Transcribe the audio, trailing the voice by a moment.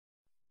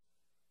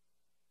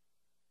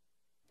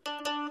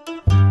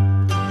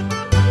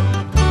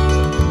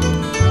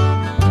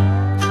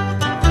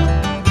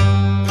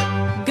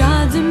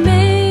God's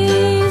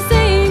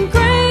amazing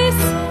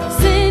grace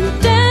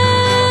sent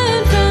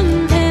down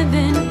from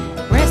heaven,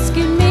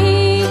 rescued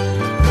me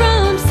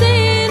from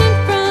sin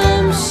and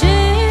from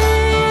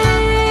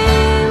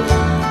shame,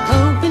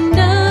 opened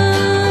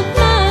up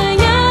my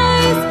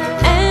eyes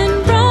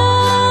and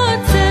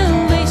brought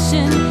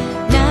salvation.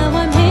 Now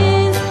I'm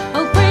His,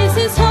 oh praise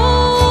His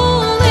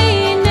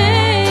holy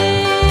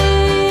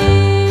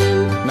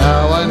name.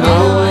 Now I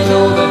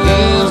know that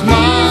He is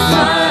mine.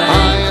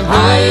 I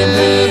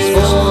am His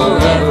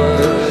forever.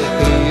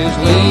 He is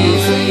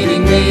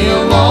leading me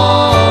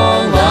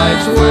along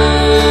life's way.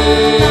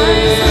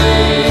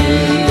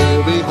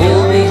 He'll be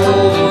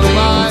holding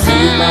my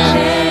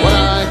hand when I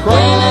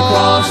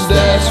cross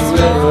death's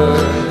river.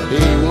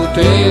 He will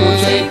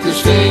take the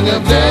sting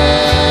of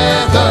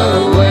death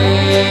away.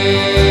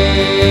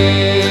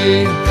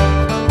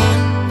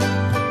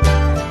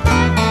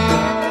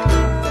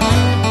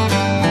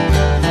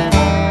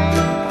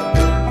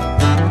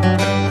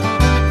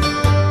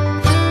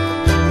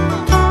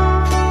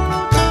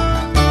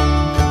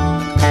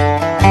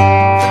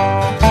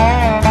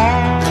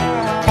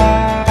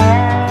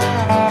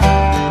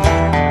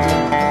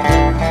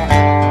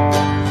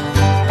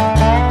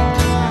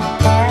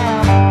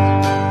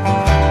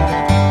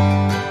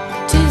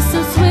 Tis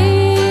so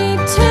sweet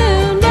to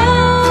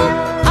know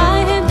I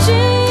have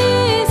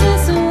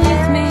Jesus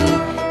with me.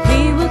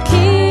 He will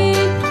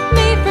keep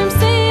me from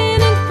sin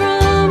and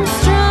from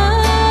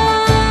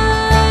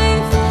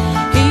strife.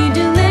 He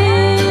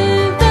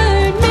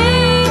delivered me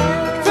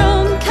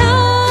from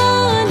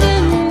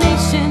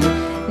condemnation.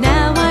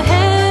 Now I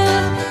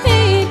have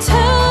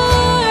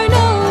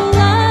eternal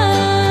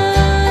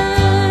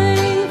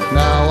life.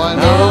 Now I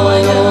know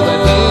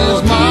that He is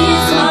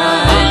mine.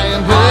 I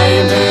am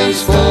His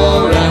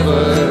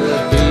forever.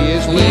 He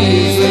is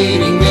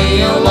leading me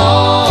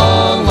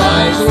along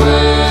life's way.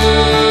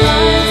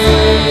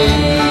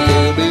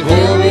 He'll be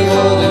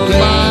holding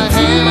my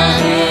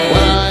hand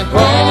when I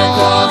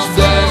cross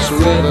death's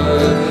river.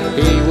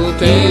 He will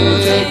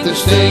take the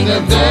sting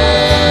of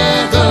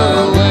death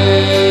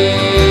away.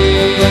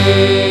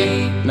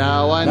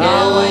 Now I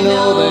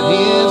know that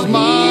He is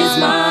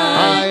mine.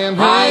 I am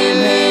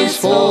His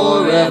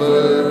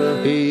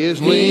forever. He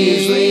is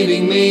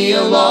leading me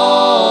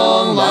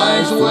along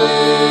life's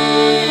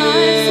way.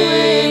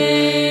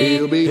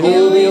 He'll be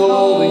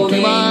holding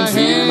to my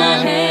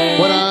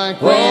hand when I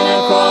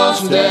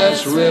cross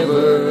death's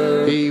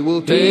river. He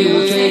will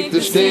take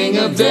the sting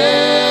of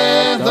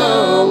death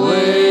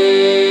away.